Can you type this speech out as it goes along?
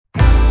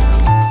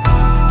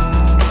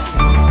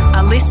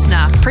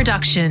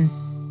production.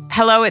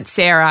 Hello, it's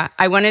Sarah.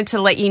 I wanted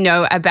to let you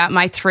know about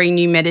my 3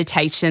 new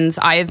meditations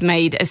I have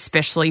made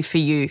especially for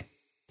you.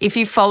 If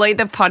you follow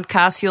the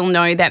podcast, you'll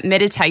know that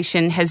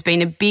meditation has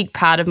been a big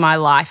part of my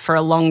life for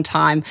a long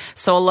time,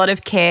 so a lot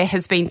of care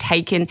has been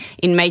taken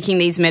in making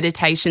these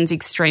meditations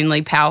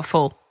extremely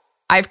powerful.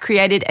 I've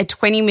created a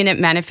 20-minute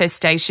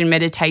manifestation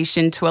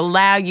meditation to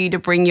allow you to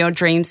bring your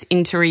dreams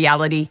into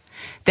reality.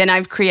 Then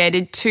I've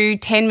created 2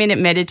 10-minute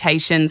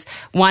meditations,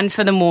 one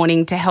for the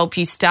morning to help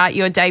you start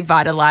your day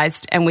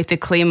vitalized and with a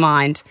clear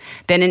mind,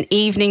 then an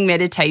evening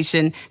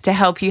meditation to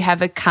help you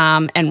have a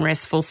calm and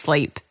restful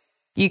sleep.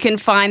 You can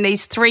find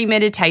these 3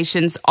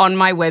 meditations on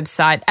my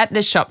website at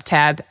the shop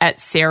tab at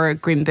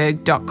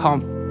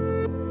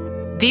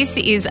sarahgrimberg.com. This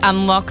is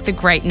Unlock the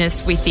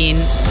Greatness Within.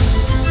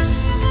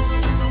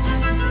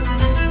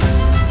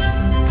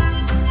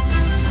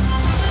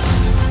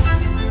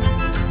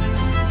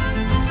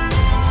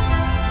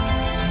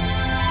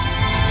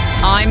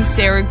 I'm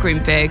Sarah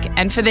Grimberg,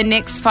 and for the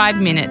next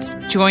 5 minutes,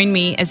 join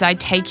me as I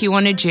take you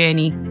on a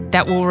journey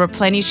that will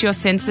replenish your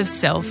sense of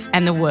self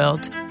and the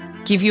world,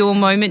 give you a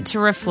moment to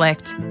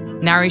reflect,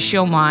 nourish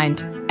your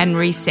mind, and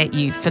reset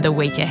you for the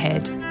week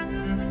ahead.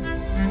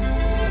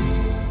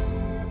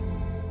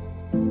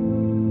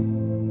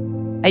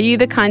 Are you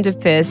the kind of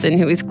person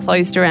who is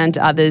closed around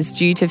others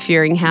due to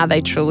fearing how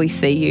they truly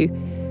see you?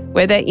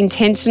 Whether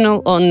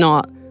intentional or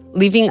not,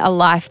 living a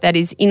life that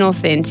is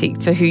inauthentic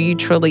to who you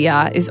truly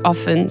are is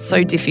often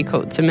so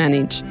difficult to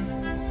manage.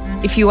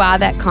 If you are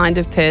that kind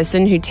of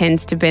person who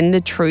tends to bend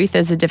the truth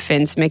as a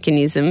defense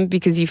mechanism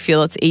because you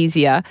feel it's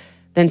easier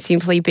than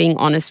simply being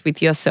honest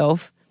with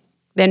yourself,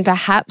 then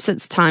perhaps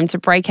it's time to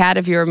break out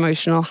of your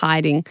emotional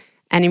hiding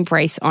and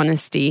embrace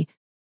honesty.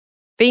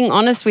 Being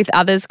honest with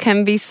others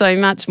can be so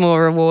much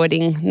more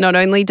rewarding. Not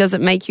only does it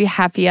make you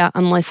happier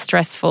and less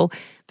stressful,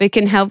 but it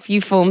can help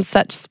you form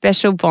such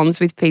special bonds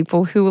with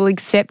people who will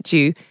accept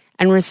you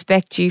and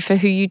respect you for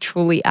who you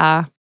truly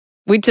are.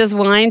 Which is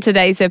why in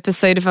today's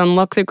episode of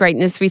Unlock the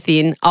Greatness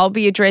Within, I'll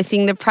be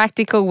addressing the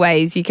practical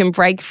ways you can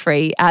break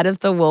free out of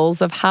the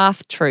walls of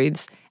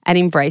half-truths and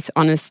embrace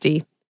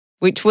honesty,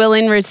 which will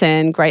in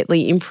return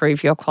greatly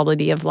improve your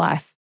quality of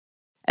life.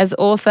 As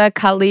author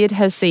Khalid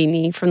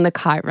Hosseini from The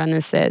Kite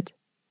Runner said,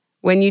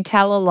 "When you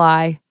tell a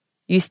lie,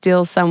 you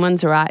steal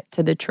someone's right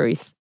to the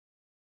truth."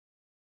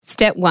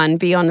 Step 1,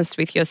 be honest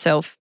with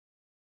yourself.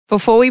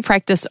 Before we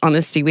practice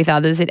honesty with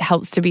others, it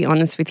helps to be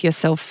honest with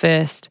yourself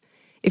first.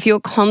 If you're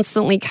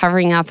constantly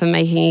covering up and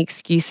making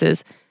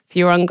excuses for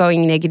your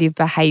ongoing negative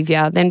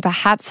behaviour, then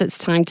perhaps it's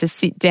time to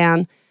sit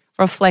down,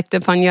 reflect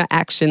upon your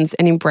actions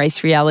and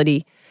embrace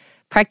reality.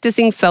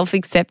 Practicing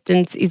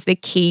self-acceptance is the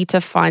key to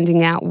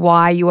finding out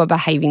why you are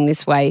behaving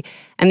this way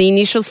and the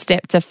initial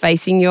step to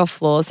facing your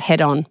flaws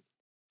head-on.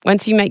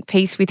 Once you make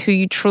peace with who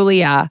you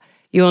truly are,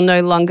 you will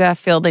no longer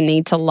feel the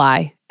need to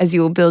lie, as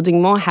you are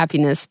building more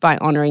happiness by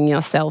honouring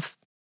yourself.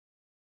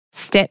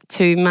 Step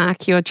 2,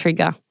 mark your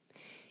trigger.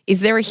 Is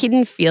there a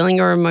hidden feeling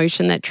or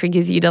emotion that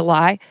triggers you to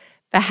lie?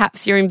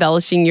 Perhaps you're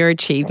embellishing your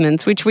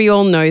achievements, which we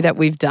all know that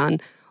we've done,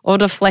 or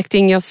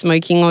deflecting your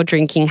smoking or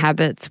drinking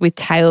habits with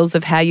tales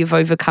of how you've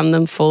overcome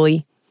them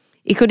fully.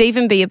 It could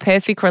even be a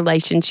perfect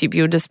relationship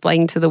you're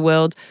displaying to the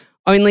world,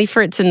 only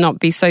for it to not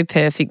be so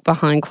perfect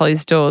behind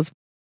closed doors.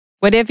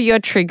 Whatever your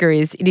trigger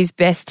is, it is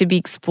best to be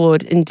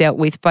explored and dealt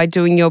with by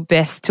doing your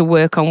best to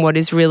work on what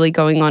is really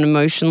going on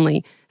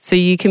emotionally so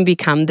you can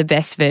become the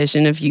best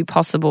version of you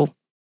possible.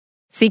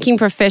 Seeking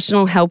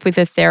professional help with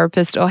a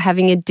therapist or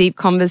having a deep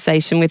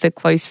conversation with a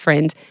close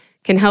friend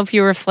can help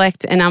you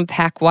reflect and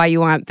unpack why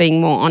you aren't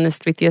being more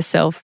honest with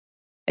yourself.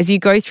 As you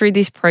go through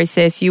this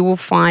process, you will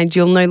find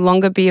you'll no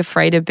longer be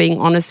afraid of being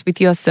honest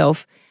with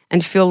yourself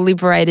and feel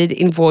liberated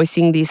in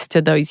voicing this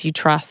to those you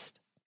trust.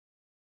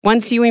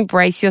 Once you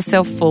embrace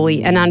yourself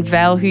fully and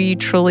unveil who you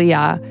truly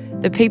are,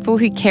 the people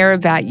who care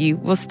about you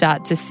will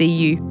start to see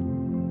you.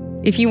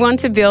 If you want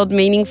to build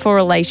meaningful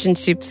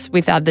relationships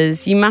with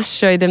others, you must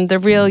show them the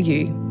real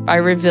you by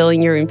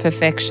revealing your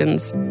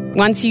imperfections.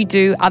 Once you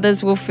do,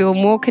 others will feel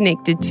more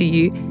connected to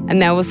you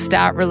and they will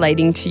start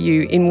relating to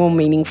you in more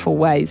meaningful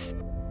ways.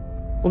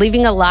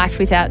 Living a life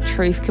without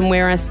truth can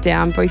wear us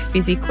down both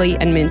physically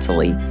and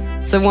mentally.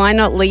 So why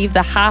not leave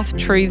the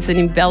half-truths and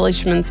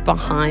embellishments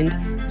behind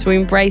to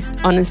embrace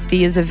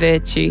honesty as a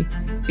virtue?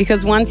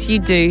 Because once you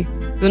do,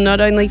 you'll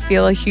not only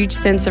feel a huge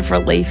sense of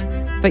relief,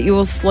 but you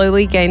will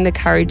slowly gain the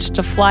courage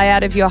to fly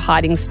out of your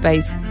hiding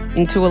space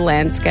into a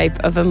landscape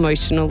of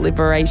emotional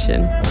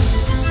liberation.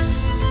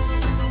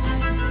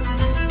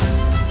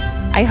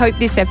 I hope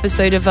this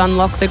episode of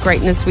Unlock the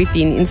Greatness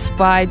Within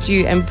inspired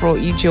you and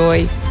brought you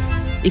joy.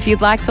 If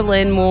you'd like to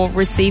learn more,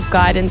 receive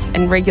guidance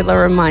and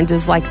regular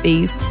reminders like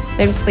these,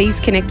 then please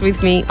connect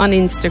with me on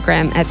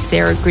Instagram at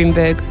Sarah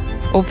Grimberg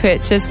or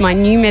purchase my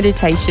new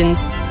meditations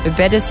for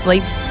better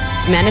sleep,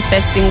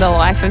 manifesting the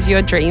life of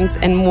your dreams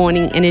and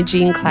morning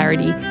energy and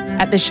clarity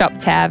at the shop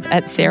tab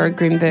at Sarah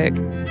Grimberg.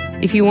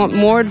 If you want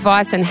more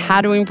advice on how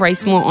to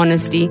embrace more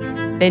honesty,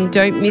 then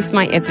don't miss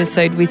my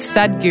episode with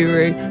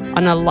Sadhguru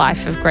on a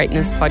Life of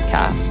Greatness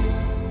podcast.